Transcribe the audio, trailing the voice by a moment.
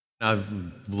I've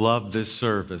loved this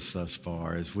service thus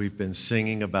far as we've been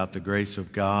singing about the grace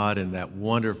of God and that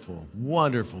wonderful,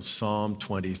 wonderful Psalm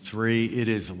 23. It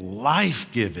is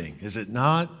life-giving, is it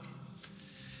not?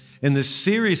 And the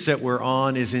series that we're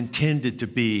on is intended to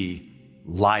be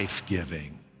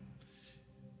life-giving.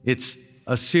 It's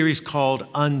a series called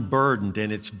Unburdened,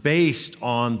 and it's based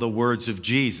on the words of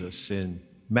Jesus in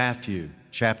Matthew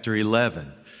chapter 11.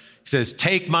 He says,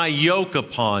 "Take my yoke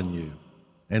upon you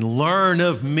and learn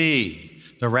of me."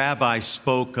 The rabbi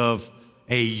spoke of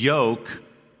a yoke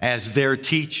as their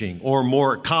teaching, or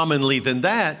more commonly than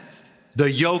that,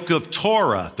 the yoke of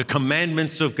Torah, the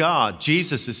commandments of God.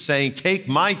 Jesus is saying, take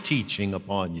my teaching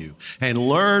upon you and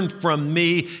learn from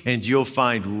me, and you'll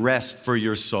find rest for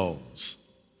your souls.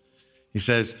 He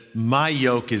says, my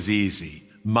yoke is easy.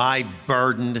 My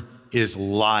burden is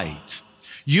light.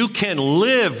 You can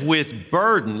live with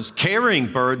burdens, carrying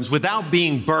burdens, without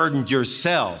being burdened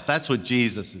yourself. That's what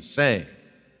Jesus is saying.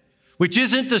 Which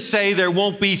isn't to say there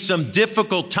won't be some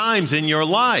difficult times in your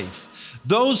life.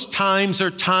 Those times are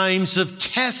times of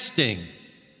testing.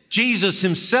 Jesus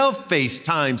himself faced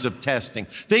times of testing.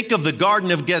 Think of the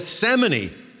Garden of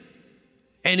Gethsemane.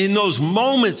 And in those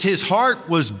moments, his heart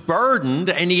was burdened,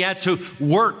 and he had to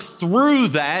work through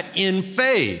that in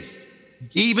faith.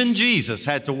 Even Jesus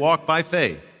had to walk by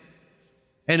faith.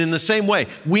 And in the same way,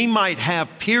 we might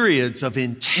have periods of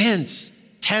intense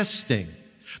testing,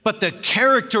 but the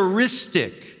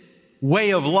characteristic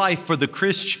way of life for the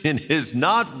Christian is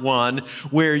not one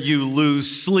where you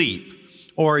lose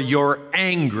sleep, or you're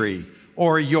angry,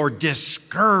 or you're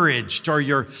discouraged, or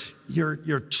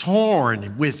you're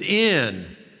torn within,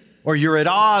 or you're at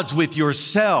odds with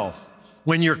yourself.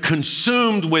 When you're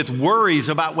consumed with worries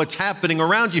about what's happening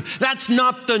around you. That's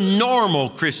not the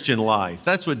normal Christian life.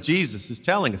 That's what Jesus is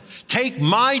telling us. Take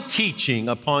my teaching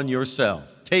upon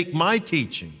yourself. Take my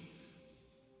teaching.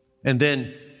 And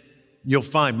then you'll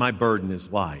find my burden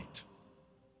is light.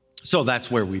 So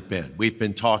that's where we've been. We've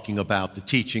been talking about the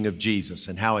teaching of Jesus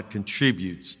and how it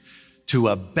contributes to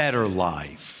a better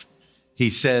life. He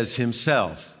says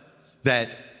himself that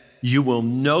you will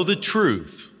know the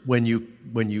truth. When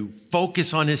you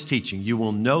focus on his teaching, you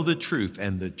will know the truth,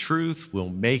 and the truth will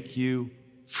make you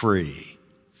free.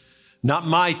 Not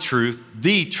my truth,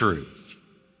 the truth.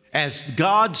 As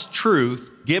God's truth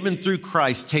given through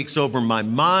Christ takes over my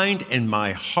mind and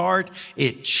my heart,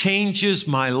 it changes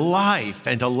my life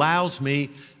and allows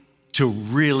me to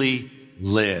really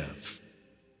live.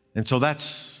 And so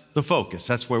that's the focus.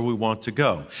 That's where we want to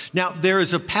go. Now, there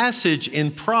is a passage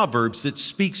in Proverbs that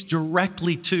speaks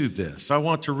directly to this. I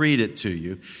want to read it to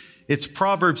you. It's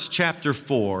Proverbs chapter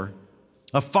 4,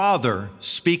 a father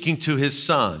speaking to his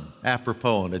son,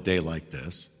 apropos on a day like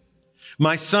this.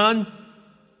 My son,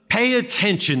 pay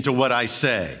attention to what I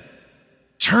say.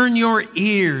 Turn your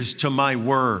ears to my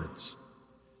words.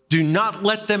 Do not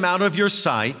let them out of your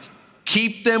sight.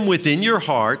 Keep them within your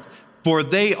heart, for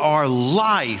they are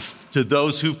life to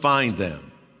those who find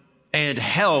them, and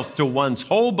health to one's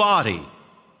whole body.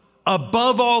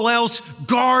 Above all else,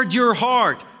 guard your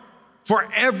heart, for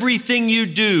everything you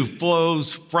do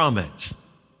flows from it.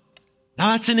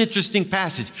 Now, that's an interesting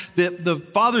passage. The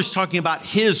Father's talking about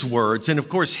his words, and of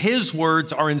course, his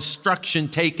words are instruction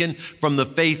taken from the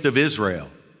faith of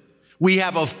Israel. We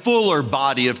have a fuller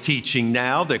body of teaching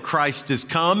now that Christ has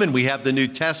come, and we have the New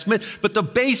Testament, but the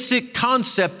basic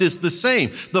concept is the same.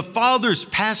 The Father's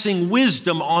passing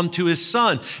wisdom on to his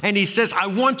Son, and he says, I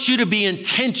want you to be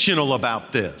intentional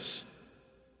about this.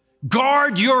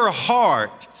 Guard your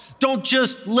heart. Don't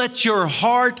just let your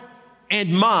heart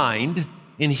and mind,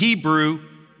 in Hebrew,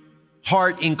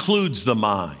 heart includes the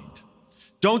mind.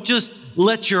 Don't just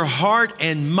let your heart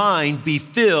and mind be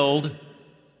filled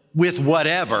with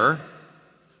whatever,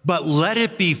 but let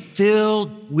it be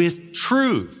filled with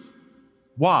truth.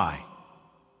 Why?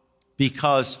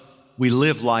 Because we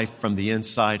live life from the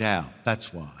inside out.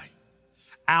 That's why.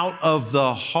 Out of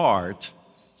the heart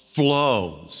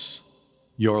flows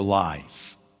your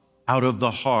life. Out of the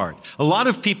heart. A lot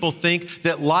of people think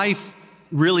that life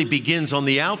really begins on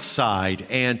the outside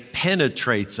and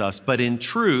penetrates us, but in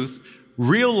truth,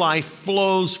 real life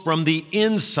flows from the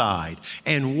inside.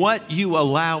 And what you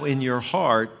allow in your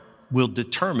heart will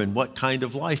determine what kind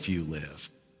of life you live.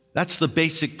 That's the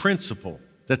basic principle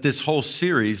that this whole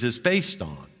series is based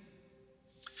on.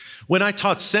 When I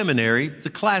taught seminary, the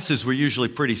classes were usually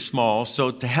pretty small, so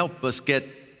to help us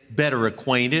get better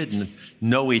acquainted and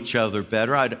know each other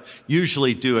better, I'd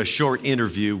usually do a short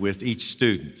interview with each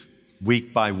student.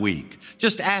 week by week,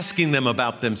 just asking them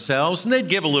about themselves, and they'd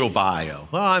give a little bio.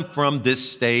 Well, I'm from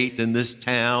this state and this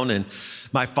town, and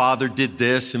my father did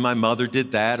this and my mother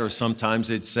did that, or sometimes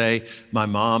they'd say my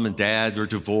mom and dad are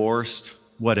divorced,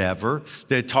 whatever.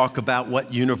 They'd talk about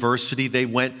what university they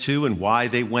went to and why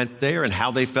they went there and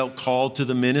how they felt called to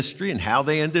the ministry and how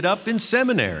they ended up in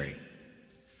seminary.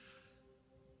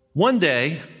 One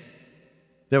day,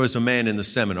 there was a man in the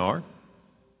seminar,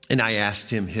 and I asked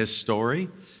him his story,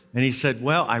 and he said,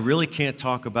 well, I really can't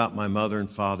talk about my mother and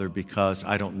father because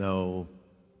I don't know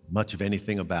much of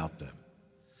anything about them.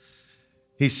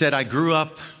 He said, I grew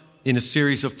up in a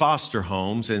series of foster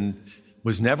homes and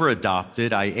was never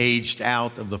adopted. I aged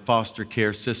out of the foster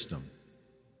care system.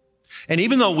 And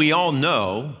even though we all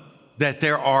know that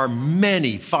there are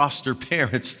many foster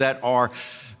parents that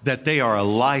they are a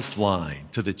lifeline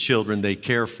to the children they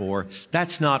care for,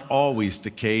 that's not always the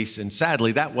case. And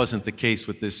sadly, that wasn't the case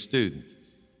with this student.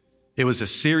 It was a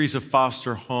series of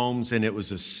foster homes, and it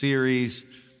was a series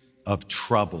of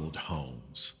troubled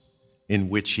homes in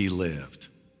which he lived.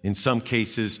 In some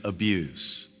cases,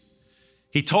 abuse.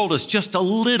 He told us just a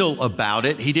little about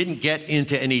it. He didn't get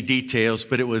into any details,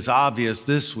 but it was obvious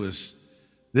this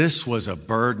was a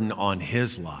burden on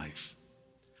his life.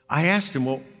 I asked him,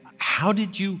 well, how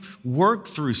did you work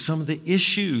through some of the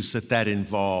issues that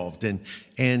involved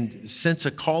and sense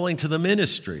a calling to the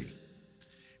ministry?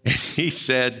 And he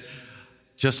said,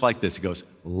 just like this, he goes,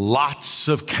 lots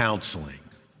of counseling.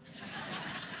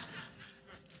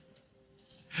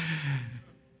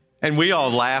 And we all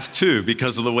laughed too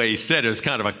because of the way he said it. It was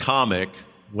kind of a comic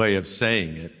way of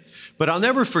saying it. But I'll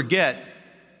never forget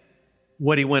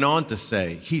what he went on to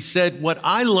say. He said, what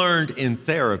I learned in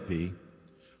therapy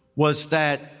was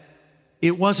that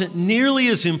it wasn't nearly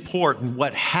as important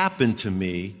what happened to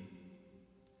me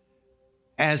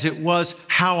as it was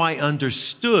how I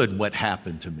understood what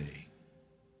happened to me.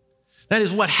 That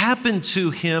is, what happened to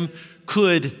him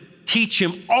could teach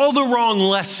him all the wrong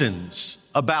lessons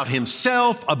about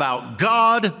himself, about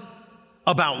God,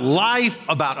 about life,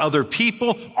 about other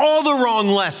people, all the wrong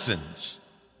lessons.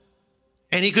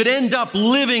 And he could end up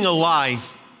living a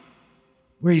life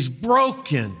where he's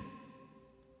broken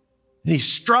and he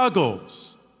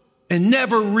struggles and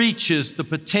never reaches the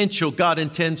potential God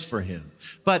intends for him.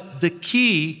 But the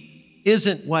key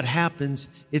isn't what happens,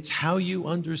 it's how you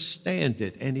understand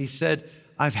it. And he said,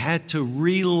 I've had to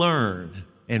relearn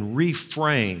and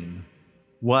reframe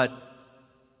what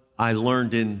I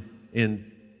learned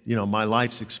in my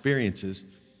life's experiences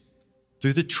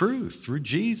through the truth, through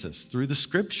Jesus, through the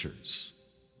scriptures.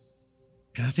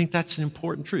 And I think that's an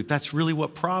important truth. That's really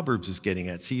what Proverbs is getting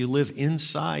at. See, you live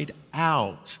inside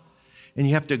out, and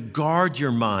you have to guard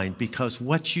your mind because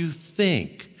what you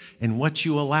think and what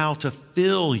you allow to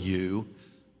fill you,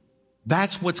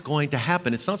 that's what's going to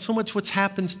happen. It's not so much what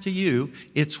happens to you,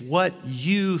 it's what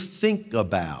you think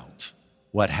about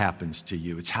what happens to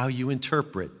you. It's how you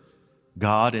interpret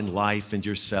God and life and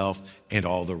yourself and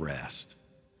all the rest.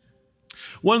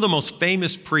 One of the most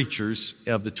famous preachers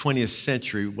of the 20th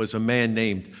century was a man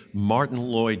named Martin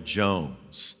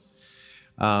Lloyd-Jones.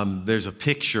 There's a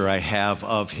picture I have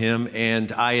of him,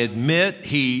 and I admit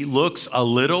he looks a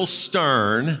little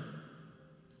stern,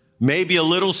 maybe a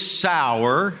little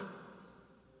sour.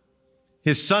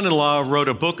 His son-in-law wrote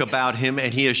a book about him,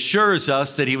 and he assures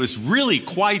us that he was really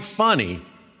quite funny.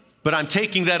 But I'm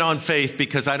taking that on faith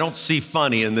because I don't see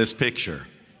funny in this picture.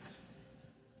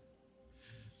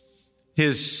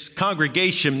 His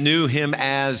congregation knew him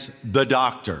as the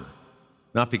doctor,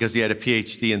 not because he had a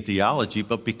PhD in theology,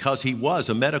 but because he was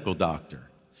a medical doctor.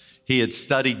 He had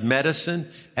studied medicine.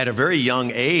 At a very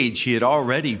young age, he had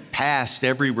already passed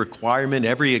every requirement,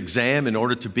 every exam in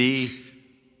order to be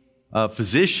a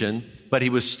physician, but he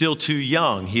was still too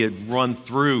young. He had run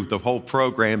through the whole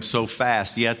program so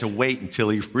fast, he had to wait until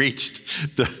he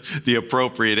reached the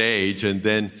appropriate age, and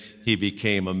then he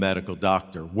became a medical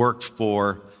doctor, worked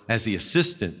as the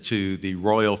assistant to the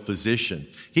royal physician.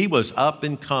 He was up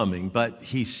and coming, but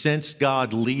he sensed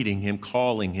God leading him,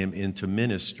 calling him into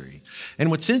ministry. And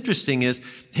what's interesting is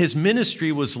his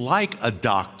ministry was like a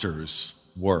doctor's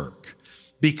work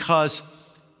because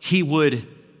he would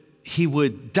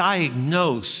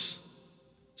diagnose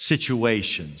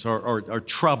situations or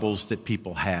troubles that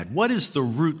people had. What is the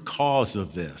root cause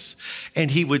of this?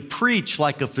 And he would preach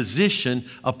like a physician,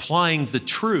 applying the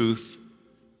truth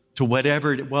to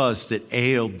whatever it was that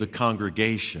ailed the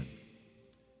congregation.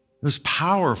 It was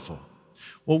powerful.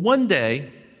 Well, one day,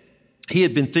 he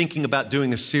had been thinking about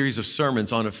doing a series of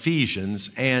sermons on Ephesians,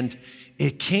 and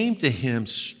it came to him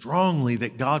strongly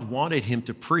that God wanted him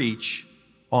to preach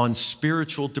on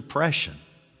spiritual depression.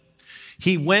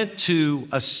 he went to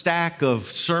a stack of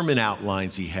sermon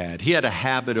outlines he had. He had a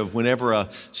habit of whenever a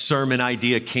sermon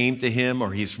idea came to him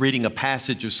or he's reading a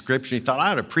passage of scripture, he thought,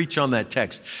 I ought to preach on that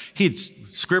text. He'd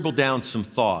scribble down some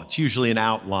thoughts, usually an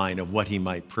outline of what he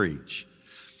might preach.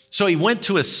 So he went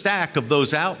to a stack of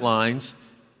those outlines,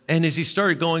 and as he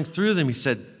started going through them, he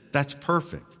said, that's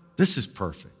perfect. This is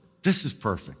perfect. This is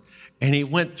perfect. And he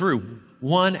went through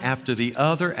one after the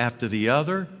other,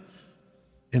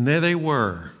 and there they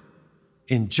were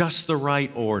in just the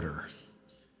right order.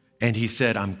 And he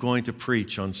said, I'm going to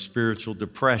preach on spiritual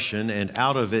depression. And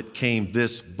out of it came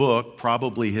this book,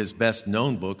 probably his best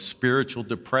known book, Spiritual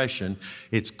Depression,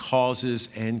 Its Causes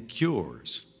and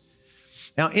Cures.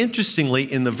 Now,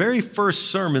 interestingly, in the very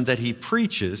first sermon that he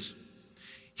preaches,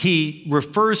 he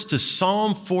refers to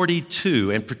Psalm 42,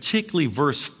 and particularly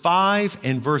verse 5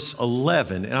 and verse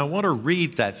 11. And I want to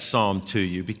read that psalm to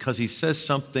you because he says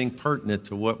something pertinent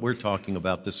to what we're talking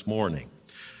about this morning.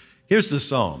 Here's the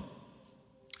psalm.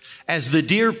 As the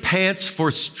deer pants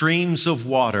for streams of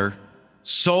water,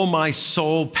 so my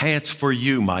soul pants for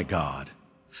you, my God.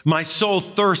 My soul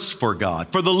thirsts for God,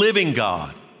 for the living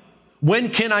God. When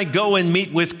can I go and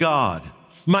meet with God?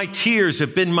 My tears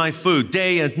have been my food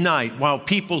day and night, while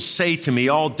people say to me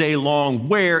all day long,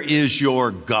 where is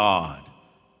your God?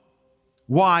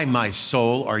 Why, my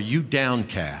soul, are you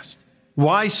downcast?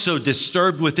 Why so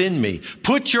disturbed within me?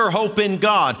 Put your hope in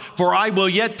God, for I will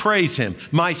yet praise him,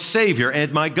 my Savior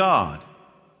and my God.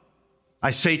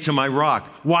 I say to my rock,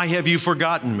 why have you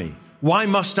forgotten me? Why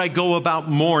must I go about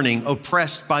mourning,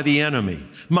 oppressed by the enemy?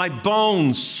 My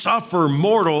bones suffer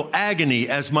mortal agony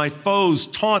as my foes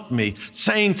taunt me,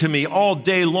 saying to me all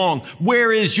day long,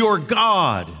 where is your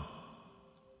God?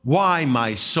 Why,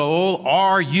 my soul,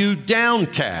 are you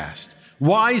downcast?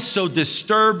 Why so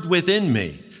disturbed within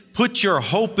me? Put your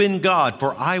hope in God,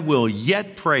 for I will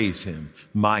yet praise him,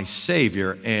 my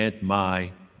Savior and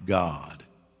my God.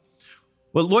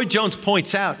 What Lloyd Jones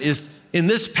points out is in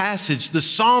this passage, the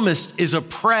psalmist is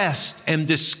oppressed and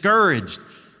discouraged.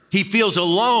 He feels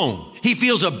alone. He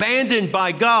feels abandoned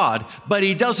by God, but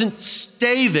he doesn't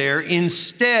stay there.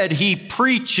 Instead, he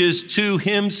preaches to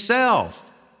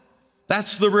himself.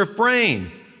 That's the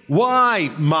refrain. Why,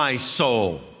 my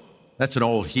soul? That's an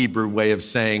old Hebrew way of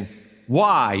saying,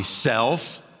 why,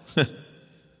 self?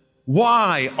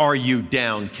 Why are you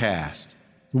downcast?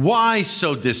 Why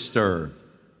so disturbed?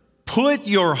 Put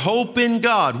your hope in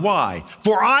God. Why?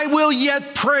 For I will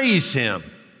yet praise him.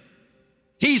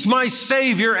 He's my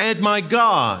Savior and my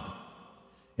God.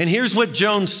 And here's what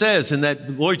Jones says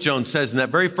Lloyd Jones says in that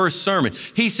very first sermon.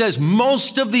 He says,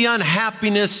 most of the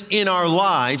unhappiness in our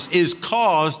lives is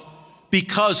caused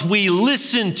because we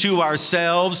listen to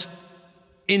ourselves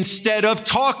instead of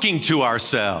talking to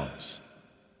ourselves.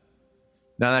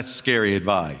 Now that's scary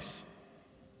advice.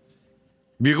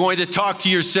 If you're going to talk to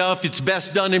yourself, it's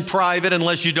best done in private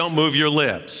unless you don't move your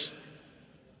lips.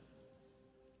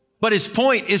 But his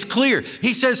point is clear.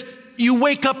 He says, you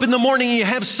wake up in the morning and you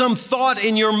have some thought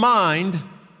in your mind,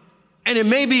 and it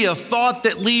may be a thought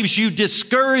that leaves you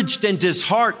discouraged and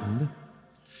disheartened.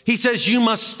 He says you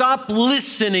must stop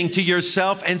listening to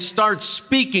yourself and start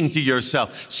speaking to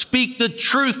yourself. Speak the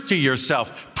truth to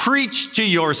yourself. Preach to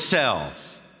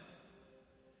yourself.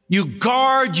 You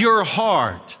guard your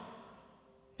heart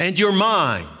and your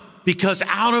mind because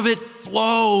out of it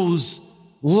flows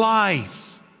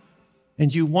life.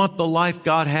 And you want the life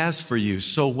God has for you.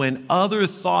 So when other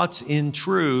thoughts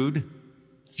intrude,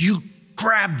 you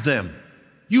grab them.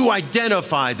 You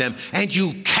identify them and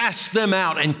you cast them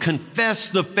out and confess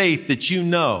the faith that you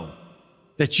know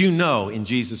in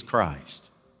Jesus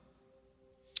Christ.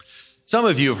 Some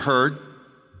of you have heard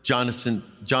Johnny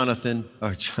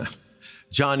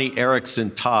Erickson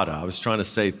Tada. I was trying to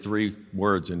say 3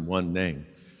 words in one name.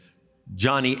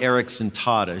 Johnny Erickson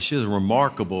Tada. She's a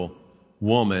remarkable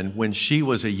woman. When she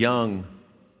was a young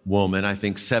woman, I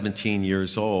think 17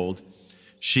 years old,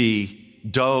 she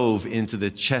dove into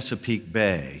the Chesapeake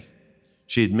Bay.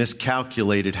 She had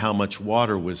miscalculated how much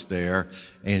water was there,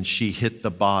 and she hit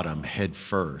the bottom head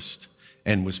first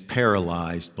and was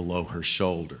paralyzed below her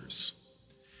shoulders.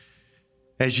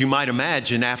 As you might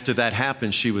imagine, after that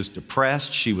happened, she was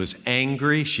depressed. She was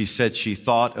angry. She said she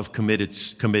thought of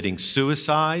committing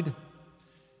suicide.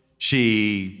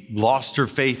 She lost her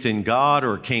faith in God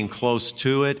or came close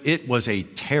to it. It was a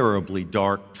terribly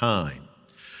dark time.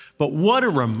 But what a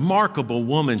remarkable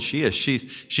woman she is.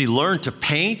 She learned to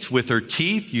paint with her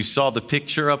teeth. You saw the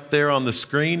picture up there on the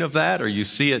screen of that, or you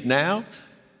see it now.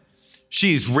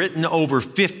 She's written over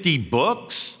 50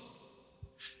 books.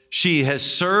 She has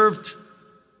served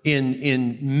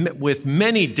with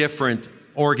many different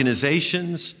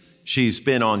organizations She's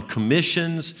been on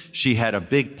commissions. She had a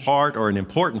big part, or an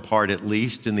important part at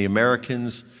least, in the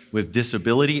Americans with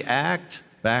Disability Act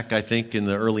back, I think, in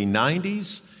the early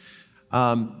 90s.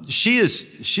 She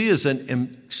is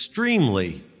an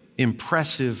extremely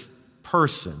impressive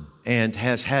person and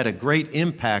has had a great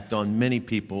impact on many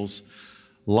people's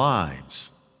lives.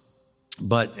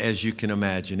 But as you can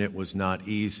imagine, it was not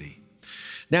easy.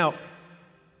 Now,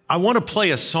 I want to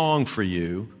play a song for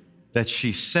you that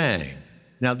she sang.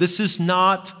 Now, she's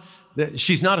not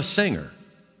a singer.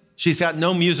 She's got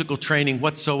no musical training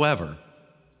whatsoever.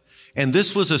 And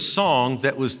this was a song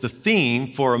that was the theme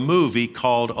for a movie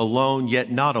called Alone Yet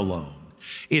Not Alone.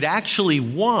 It actually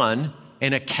won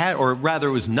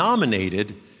was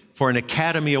nominated for an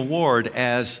Academy Award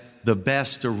as the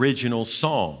best original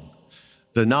song.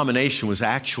 The nomination was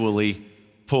actually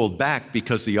pulled back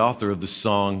because the author of the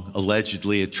song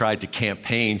allegedly had tried to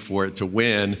campaign for it to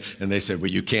win, and they said, well,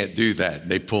 you can't do that.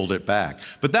 And they pulled it back.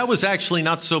 But that was actually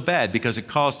not so bad because it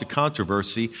caused a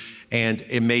controversy and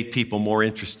it made people more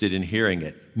interested in hearing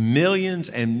it. Millions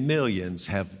and millions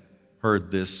have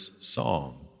heard this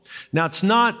song. Now, it's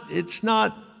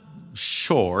not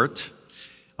short.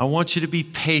 I want you to be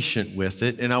patient with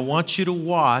it, and I want you to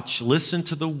listen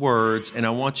to the words, and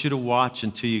I want you to watch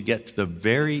until you get to the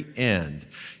very end.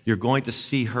 You're going to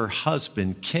see her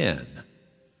husband, Ken,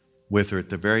 with her at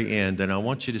the very end, and I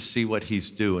want you to see what he's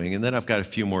doing, and then I've got a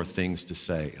few more things to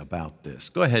say about this.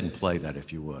 Go ahead and play that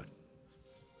if you would.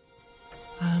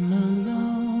 I'm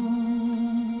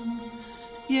alone,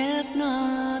 yet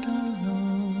not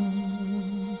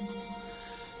alone.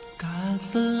 God's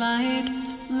the light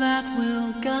that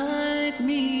will guide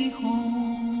me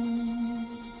home.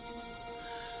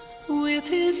 With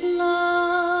his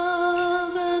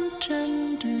love and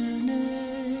tenderness,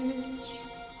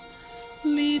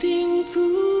 leading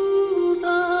through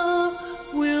the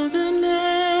wilderness,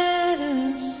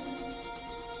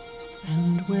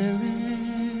 and wherever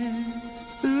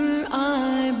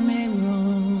I may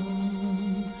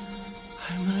roam,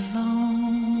 I'm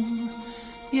alone,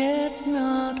 yet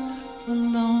not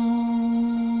alone.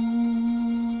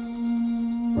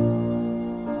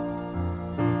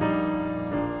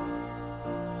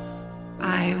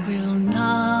 I will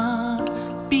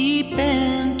not be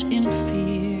bent in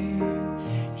fear.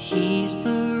 He's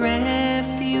the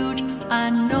refuge I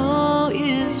know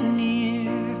is near.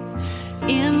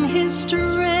 In his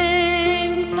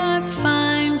strength I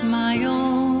find my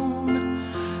own.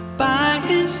 By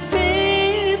his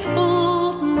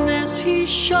faithfulness he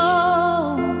showed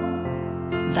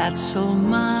that so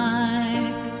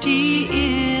mighty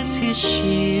is his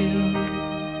shield,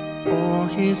 or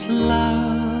his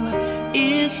love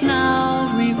is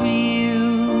now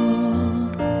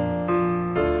revealed.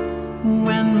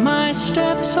 When my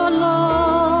steps are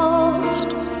lost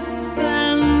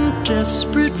and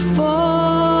desperate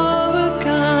for a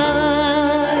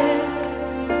guide,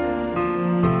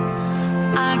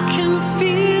 I can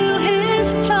feel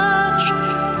his touch,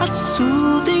 a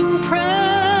soothing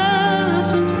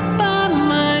presence by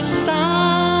my side.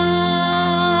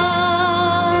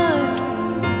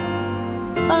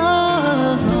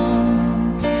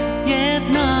 Alone, yet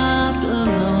not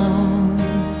alone,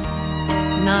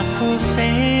 not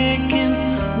forsaken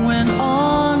when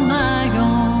on my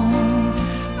own.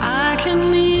 I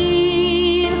can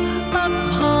lean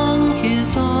upon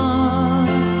his arm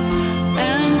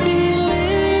and be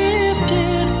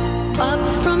lifted up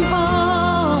from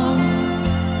harm.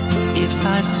 If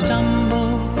I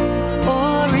stumble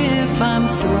or if I'm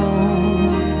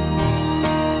thrown,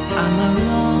 I'm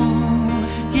alone,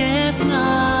 yet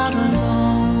not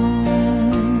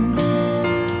alone.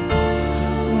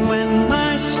 When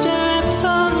my steps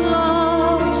are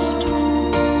lost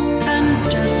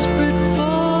and desperate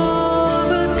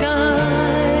for a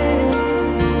guide,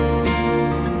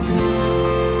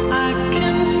 I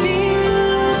can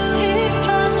feel his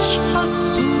touch, a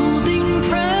soothing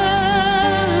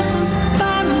presence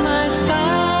by my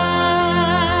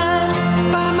side,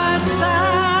 by my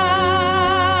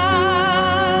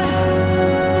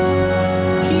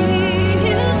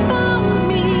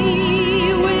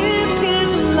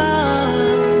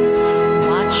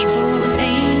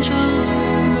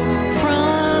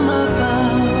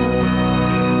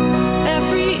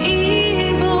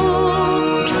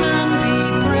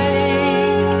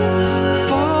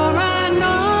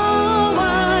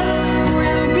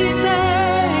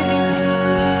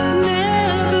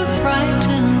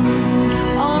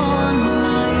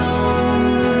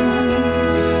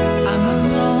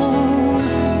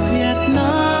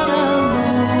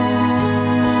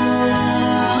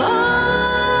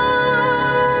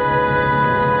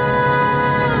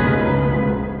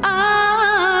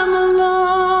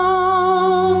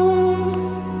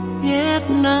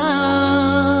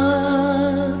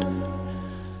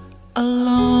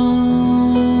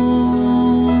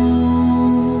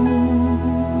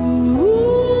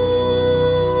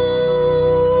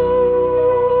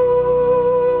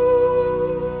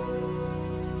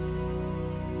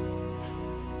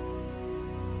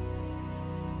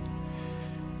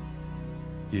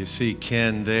you see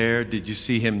Ken there? Did you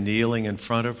see him kneeling in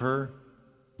front of her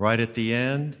right at the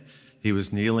end? He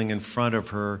was kneeling in front of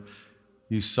her.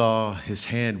 You saw his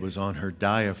hand was on her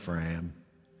diaphragm.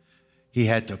 He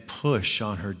had to push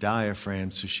on her diaphragm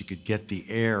so she could get the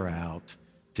air out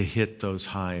to hit those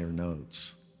higher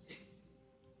notes.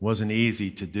 Wasn't easy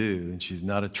to do, and she's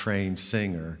not a trained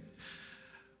singer.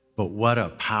 But what a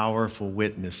powerful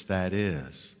witness that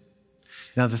is.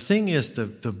 Now, the thing is,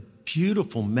 the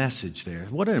beautiful message there,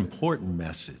 what an important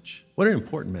message. What an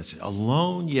important message.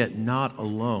 Alone, yet not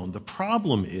alone. The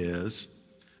problem is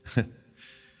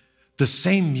the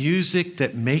same music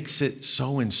that makes it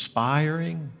so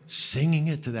inspiring, singing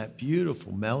it to that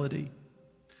beautiful melody,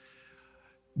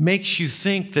 makes you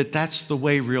think that that's the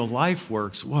way real life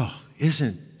works. Well,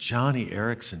 isn't Johnny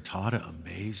Erickson Tata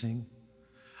amazing?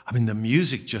 I mean, the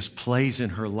music just plays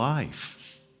in her life.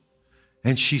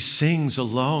 And she sings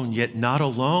alone, yet not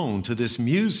alone to this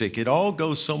music. It all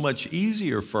goes so much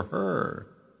easier for her.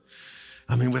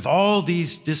 I mean, with all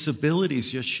these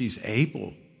disabilities, yet she's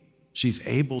able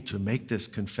to make this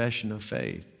confession of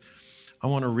faith. I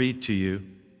want to read to you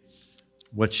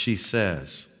what she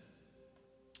says.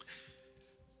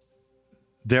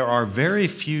 There are very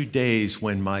few days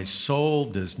when my soul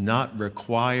does not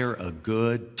require a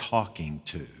good talking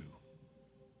to.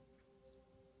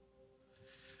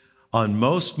 On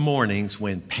most mornings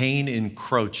when pain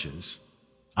encroaches,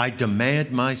 I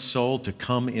demand my soul to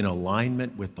come in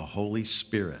alignment with the Holy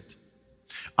Spirit.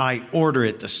 I order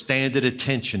it to stand at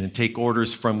attention and take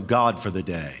orders from God for the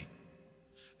day,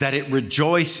 that it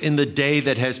rejoice in the day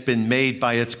that has been made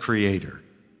by its Creator,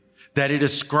 that it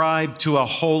ascribe to a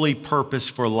holy purpose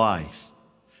for life,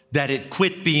 that it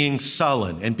quit being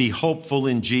sullen and be hopeful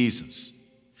in Jesus,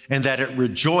 and that it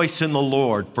rejoice in the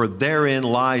Lord, for therein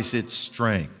lies its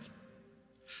strength.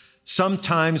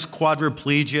 Sometimes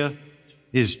quadriplegia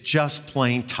is just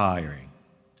plain tiring.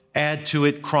 Add to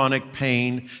it chronic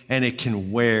pain, and it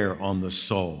can wear on the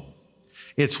soul.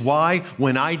 It's why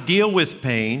when I deal with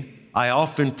pain, I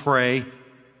often pray,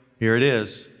 here it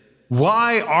is,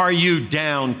 why are you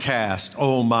downcast,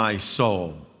 O my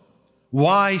soul?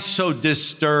 Why so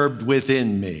disturbed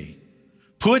within me?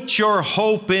 Put your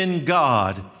hope in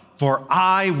God, for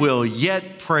I will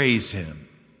yet praise him,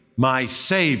 my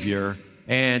Savior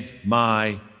and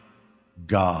my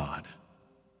God.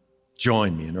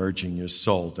 Join me in urging your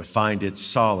soul to find its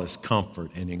solace,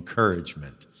 comfort, and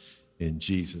encouragement in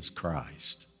Jesus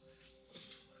Christ.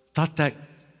 Thought that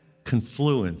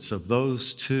confluence of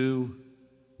those two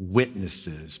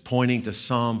witnesses pointing to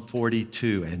Psalm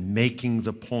 42 and making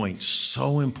the point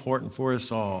so important for us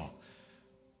all.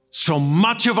 So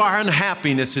much of our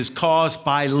unhappiness is caused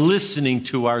by listening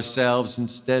to ourselves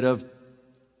instead of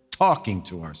talking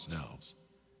to ourselves,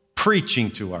 preaching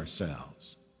to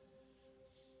ourselves.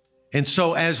 And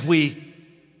so as we,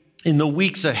 in the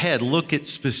weeks ahead, look at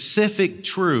specific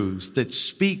truths that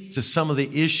speak to some of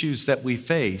the issues that we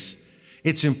face,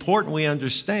 it's important we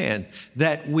understand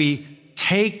that we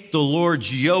take the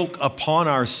Lord's yoke upon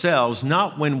ourselves,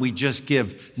 not when we just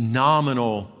give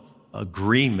nominal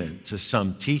agreement to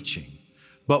some teaching,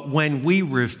 but when we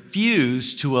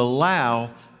refuse to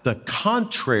allow the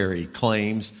contrary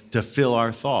claims to fill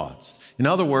our thoughts. In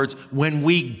other words, when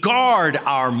we guard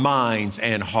our minds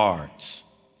and hearts,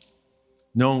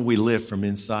 knowing we live from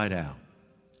inside out.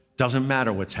 Doesn't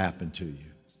matter what's happened to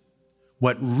you.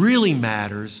 What really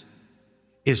matters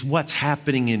is what's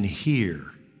happening in here.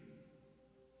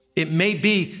 It may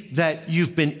be that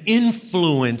you've been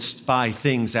influenced by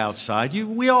things outside you.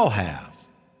 We all have.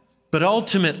 But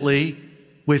ultimately,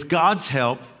 with God's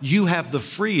help, you have the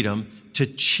freedom to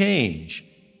change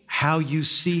how you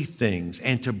see things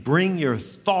and to bring your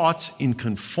thoughts in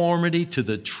conformity to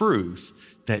the truth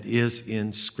that is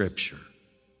in Scripture.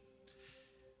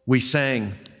 We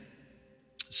sang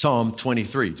Psalm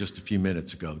 23 just a few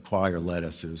minutes ago. The choir led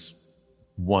us. It was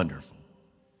wonderful.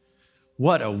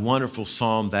 What a wonderful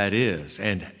psalm that is.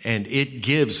 And it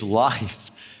gives life.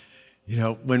 You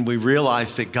know, when we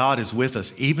realize that God is with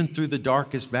us, even through the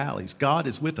darkest valleys, God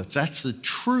is with us. That's the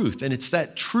truth. And it's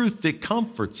that truth that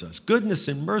comforts us. Goodness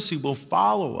and mercy will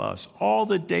follow us all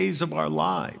the days of our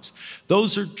lives.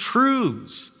 Those are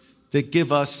truths that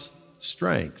give us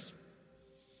strength.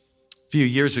 A few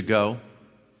years ago,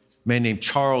 a man named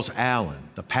Charles Allen,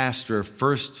 the pastor of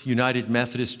First United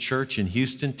Methodist Church in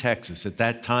Houston, Texas, at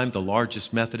that time the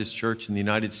largest Methodist church in the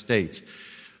United States,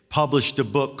 published a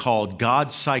book called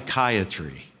God's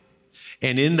Psychiatry.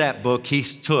 And in that book, he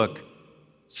took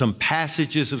some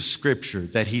passages of Scripture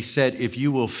that he said, if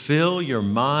you will fill your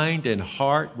mind and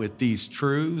heart with these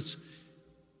truths,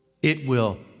 it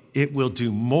will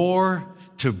do more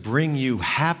to bring you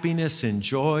happiness and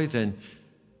joy than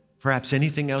perhaps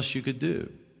anything else you could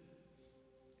do.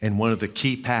 And one of the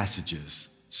key passages,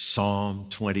 Psalm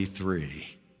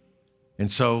 23.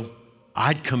 And so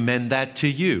I'd commend that to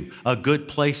you, a good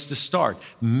place to start,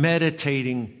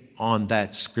 meditating on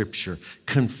that scripture,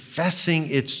 confessing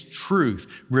its truth,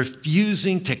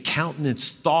 refusing to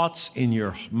countenance thoughts in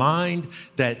your mind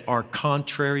that are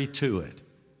contrary to it.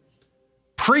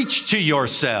 Preach to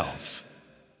yourself,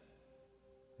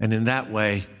 and in that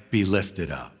way, be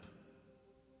lifted up.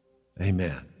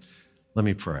 Amen. Let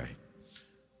me pray.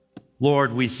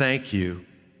 Lord, we thank you.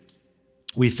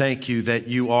 We thank you that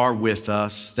you are with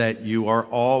us, that you are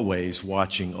always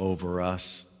watching over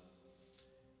us.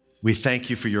 We thank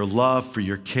you for your love, for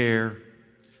your care.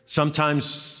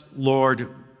 Sometimes, Lord,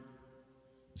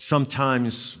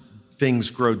 things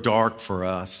grow dark for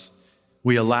us.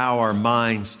 We allow our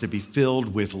minds to be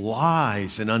filled with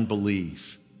lies and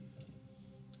unbelief.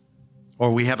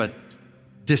 Or we have a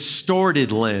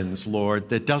distorted lens, Lord,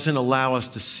 that doesn't allow us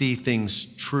to see things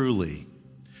truly.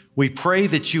 We pray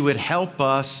that you would help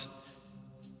us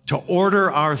to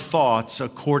order our thoughts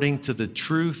according to the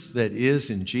truth that is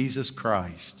in Jesus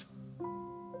Christ.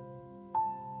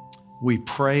 We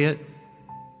pray it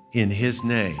in his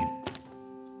name.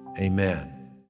 Amen.